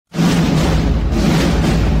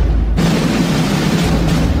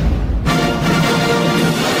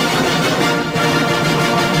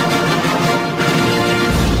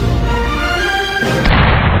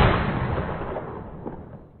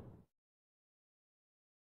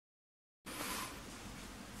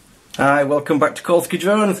Hi, welcome back to Kolsky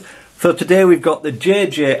Drones. So today we've got the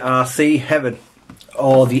JJRC Heron,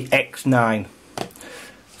 or the X9.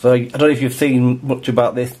 So I don't know if you've seen much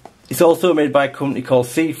about this. It's also made by a company called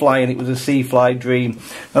Seafly, and it was a Seafly Dream.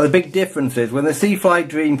 Now the big difference is, when the Seafly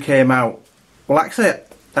Dream came out, well actually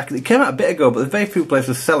it came out a bit ago, but there's very few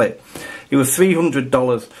places sell it. It was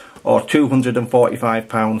 $300 or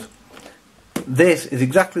 £245. This is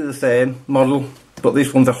exactly the same model, but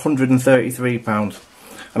this one's £133.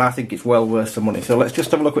 And I think it's well worth the money. So let's just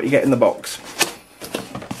have a look what you get in the box.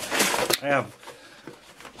 I have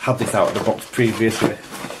had this out of the box previously.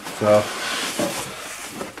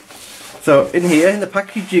 So in here, in the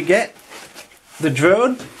package, you get the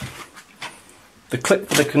drone, the clip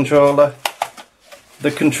for the controller,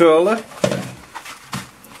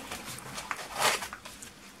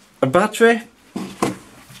 a battery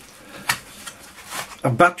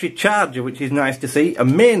charger, which is nice to see, a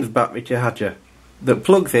mains battery charger that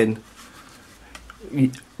plugs in.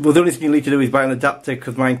 Well, the only thing you need to do is buy an adapter,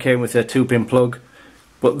 because mine came with a 2-pin plug,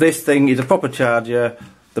 but this thing is a proper charger.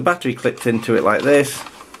 The battery clips into it like this,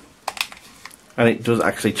 and it does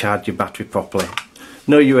actually charge your battery properly.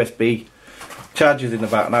 No USB, charges in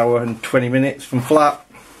about an hour and 20 minutes from flat,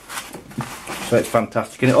 so it's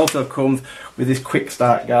fantastic. And it also comes with this quick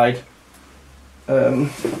start guide,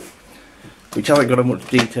 which hasn't got much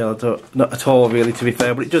detail, not at all really, to be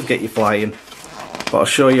fair, but it does get you flying. But I'll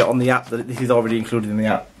show you on the app that this is already included in the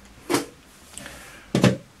app.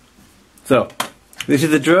 So, this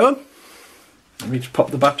is the drone. Let me just pop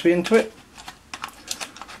the battery into it.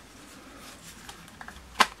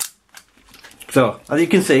 So, as you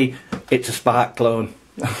can see, it's a Spark clone.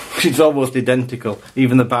 It's almost identical,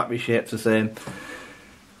 even the battery shape's the same.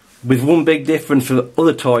 With one big difference from the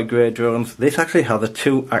other toy grade drones, this actually has a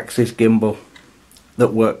 2-axis gimbal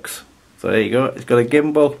that works. So there you go, it's got a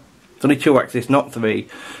gimbal. It's only 2-axis, not 3.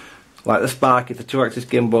 Like the Spark, it's a 2-axis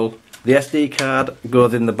gimbal. The SD card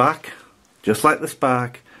goes in the back, just like the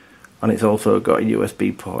Spark, and it's also got a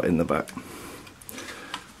USB port in the back.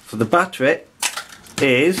 So the battery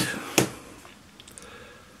is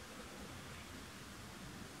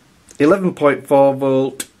 11.4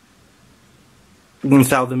 volt,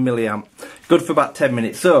 1000 milliamp. Good for about 10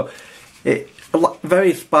 minutes. So it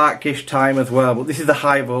very Sparkish time as well, but this is a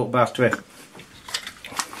high volt battery.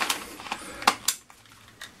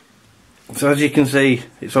 So as you can see,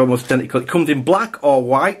 it's almost identical. It comes in black or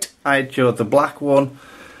white. I chose the black one.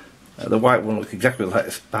 The white one looks exactly like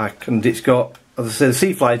the Spark, and it's got, as I said,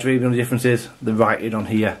 the Seafly Dream. The only difference is the writing on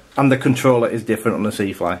here, and the controller is different on the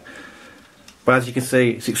Seafly. But as you can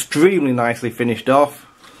see, it's extremely nicely finished off,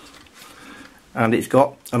 and it's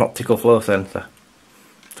got an optical flow sensor.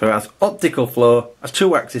 So it has optical flow, a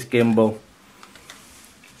 2-axis gimbal,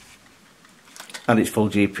 and it's full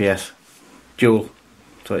GPS, dual.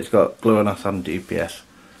 So it's got GLONASS and GPS.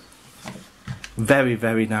 Very,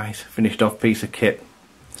 very nice finished off piece of kit.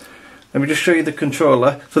 Let me just show you the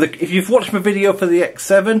controller. So if you've watched my video for the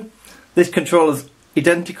X7, this controller's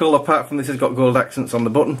identical, apart from this has got gold accents on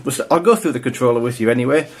the button. I'll go through the controller with you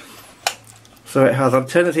anyway. So it has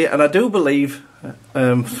antennas here, and I do believe,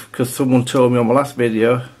 because someone told me on my last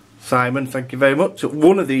video, Simon, thank you very much, that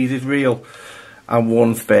one of these is real and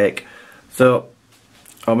one's fake. So,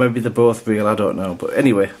 or maybe they're both real, I don't know, but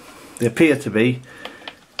anyway, they appear to be.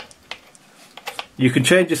 You can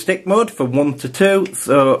change the stick mode from 1 to 2,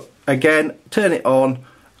 so again, turn it on,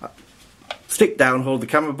 stick down, hold the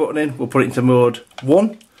camera button in, we'll put it into mode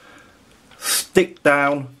 1, stick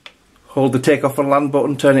down, hold the take off and land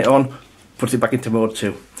button, turn it on, put it back into mode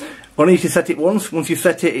 2. Only if you set it once you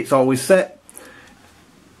set it, it's always set.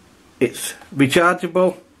 It's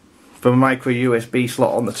rechargeable from a micro USB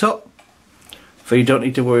slot on the top, so you don't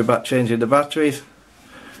need to worry about changing the batteries.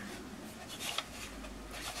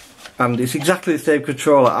 And it's exactly the same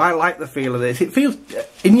controller. I like the feel of this. It feels,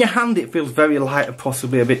 in your hand it feels very light and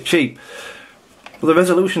possibly a bit cheap. But the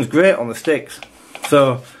resolution's great on the sticks.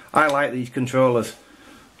 So I like these controllers.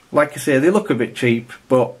 Like I say, they look a bit cheap,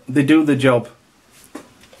 but they do the job.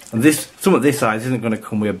 And some of this size isn't going to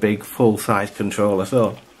come with a big full-size controller,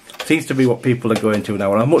 so it seems to be what people are going to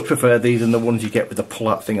now. And I much prefer these than the ones you get with the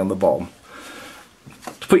pull-out thing on the bottom.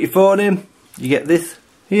 To put your phone in, you get this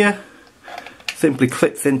here. Simply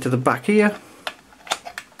clips into the back here.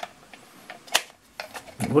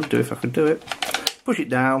 It would do if I could do it. Push it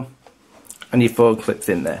down, and your phone clips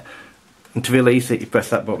in there. And to release it, you press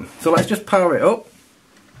that button. So let's just power it up.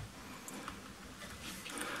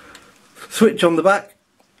 Switch on the back.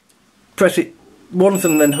 Press it once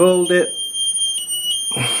and then hold it.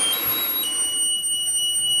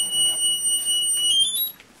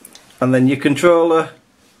 And then your controller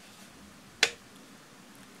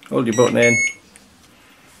hold your button in,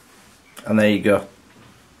 and there you go.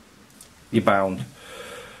 You're bound.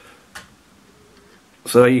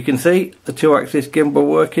 So you can see the 2-axis gimbal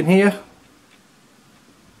working here.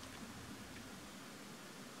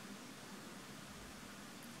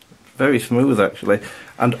 Very smooth actually.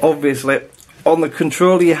 And obviously on the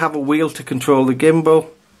controller you have a wheel to control the gimbal.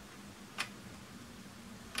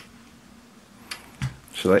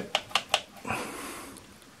 Actually, I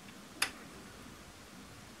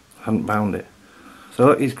haven't bound it. So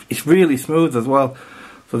look, it's really smooth as well.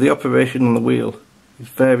 So the operation on the wheel is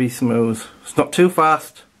very smooth. It's not too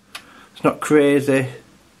fast, it's not crazy,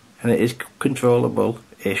 and it is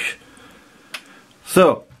controllable-ish.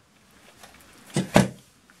 So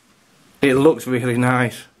it looks really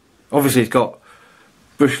nice. Obviously it's got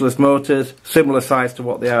brushless motors, similar size to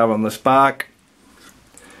what they are on the Spark.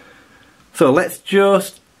 So let's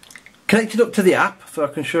just connect it up to the app so I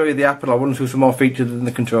can show you the app, and I'll run through some more features in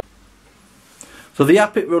the control. So the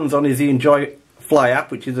app it runs on is the Enjoy Fly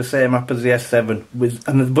app, which is the same app as the S7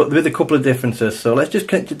 but with a couple of differences. So let's just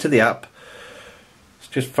connect it to the app. Let's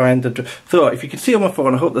just find the... So if you can see on my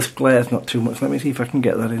phone, I hope this glare's not too much. Let me see if I can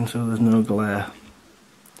get that in so there's no glare.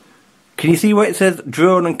 Can you see where it says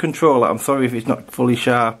drone and controller? I'm sorry if it's not fully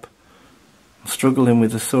sharp. I'm struggling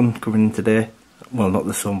with the sun coming in today. Well, not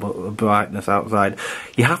the sun, but the brightness outside.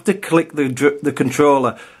 You have to click the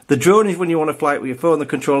controller. The drone is when you want to fly it with your phone. The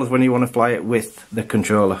controller is when you want to fly it with the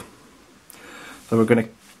controller. So we're going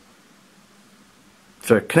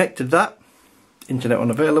to connect to that. Internet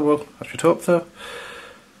unavailable. I should hope so.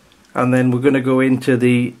 And then we're going to go into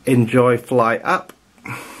the Enjoy Fly app.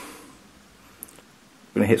 We're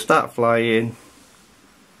going to hit Start Flying.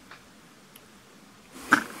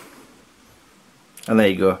 And there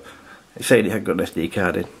you go. It said it had got an SD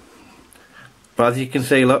card in. But as you can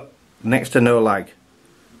see, look, next to no lag.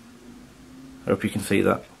 I hope you can see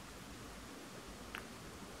that.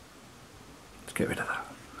 Let's get rid of that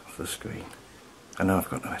off the screen. I know I've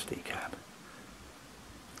got no SD card.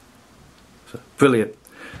 So, brilliant.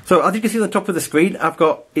 So as you can see on the top of the screen,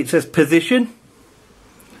 it says position.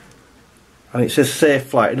 And it says safe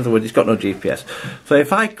flight. In other words, it's got no GPS. So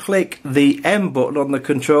if I click the M button on the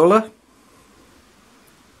controller,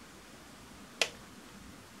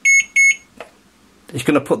 it's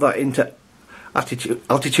going to put that into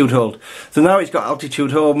altitude hold. So now it's got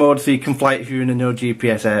altitude hold mode, so you can fly it if you're in a no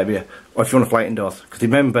GPS area, or if you want to fly it indoors. Because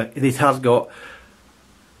remember, this has got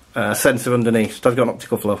a sensor underneath, so it's got an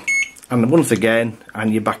optical flow. And once again,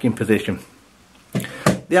 and you're back in position.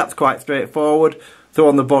 The app's quite straightforward. So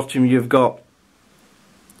on the bottom you've got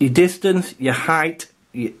your distance, your height,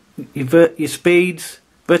 your speeds,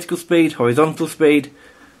 vertical speed, horizontal speed.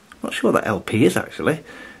 I'm not sure what that LP is actually.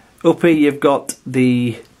 Up here you've got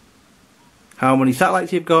how many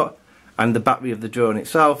satellites you've got and the battery of the drone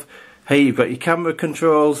itself. Here you've got your camera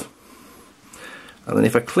controls, and then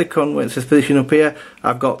if I click on where it says position up here,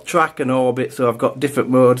 I've got track and orbit, so I've got different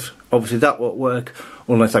modes. Obviously that won't work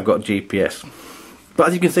unless I've got GPS. But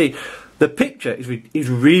as you can see, the picture is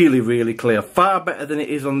really clear, far better than it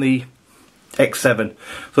is on the X7.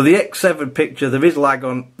 So the X7 picture, there's lag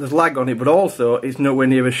on it, but also it's nowhere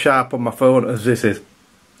near as sharp on my phone as this is.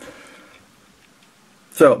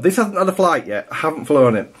 So this hasn't had a flight yet. I haven't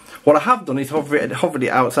flown it. What I have done is hovered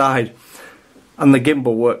it outside, and the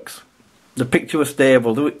gimbal works. The picture was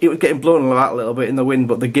stable. It was getting blown about a little bit in the wind,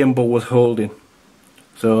 but the gimbal was holding.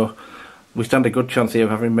 So we stand a good chance here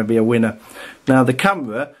of having maybe a winner. Now the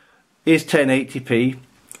camera is 1080p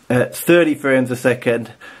at 30 frames a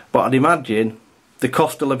second, but I'd imagine the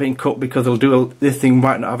cost will have been cut because this thing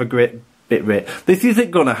might not have a great bit rate. This isn't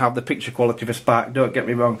going to have the picture quality of a Spark, don't get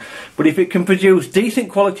me wrong, but if it can produce decent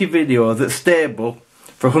quality video that's stable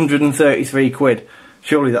for 133 quid,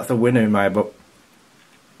 surely that's a winner in my book.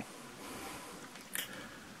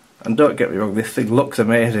 And don't get me wrong, this thing looks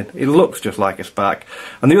amazing. It looks just like a Spark.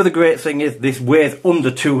 And the other great thing is this weighs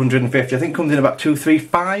under 250. I think it comes in about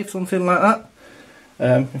 235, something like that.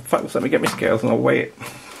 In fact, let me get my scales and I'll weigh it.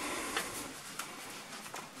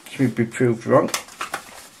 Should be proved wrong.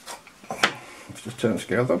 Let's just turn the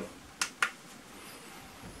scales on.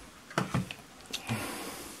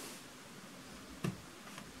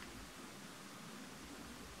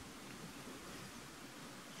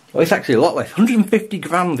 Well, it's actually a lot less. 150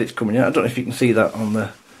 grams it's coming in. I don't know if you can see that on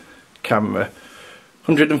the camera.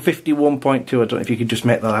 151.2. I don't know if you could just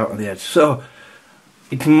make that out on the edge. So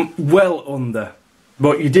it's well under.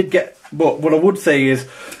 But you did get. But what I would say is,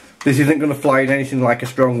 this isn't going to fly in anything like a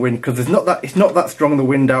strong wind, because it's not that strong the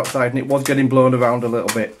wind outside, and it was getting blown around a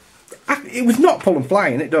little bit. It was not pulling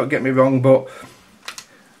flying. It, don't get me wrong, but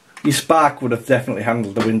your Spark would have definitely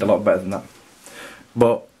handled the wind a lot better than that.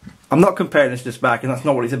 But I'm not comparing this to Spark, and that's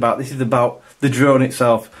not what it's about. This is about the drone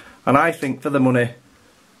itself. And I think for the money,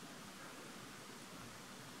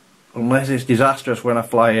 unless it's disastrous when I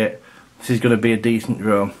fly it, this is going to be a decent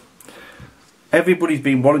drone. Everybody's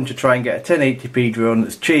been wanting to try and get a 1080p drone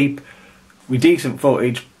that's cheap, with decent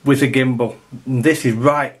footage, with a gimbal. And this is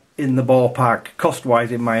right in the ballpark,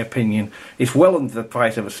 cost-wise, in my opinion. It's well under the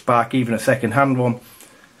price of a Spark, even a second-hand one.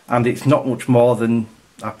 And it's not much more than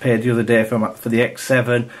I paid the other day for the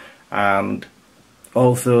X7 and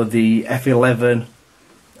also the F11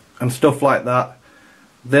 and stuff like that.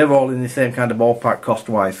 They're all in the same kind of ballpark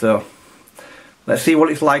cost-wise. So let's see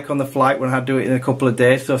what it's like on the flight when I do it in a couple of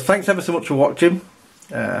days. So thanks ever so much for watching.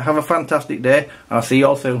 Have a fantastic day, and I'll see you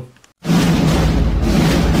all soon.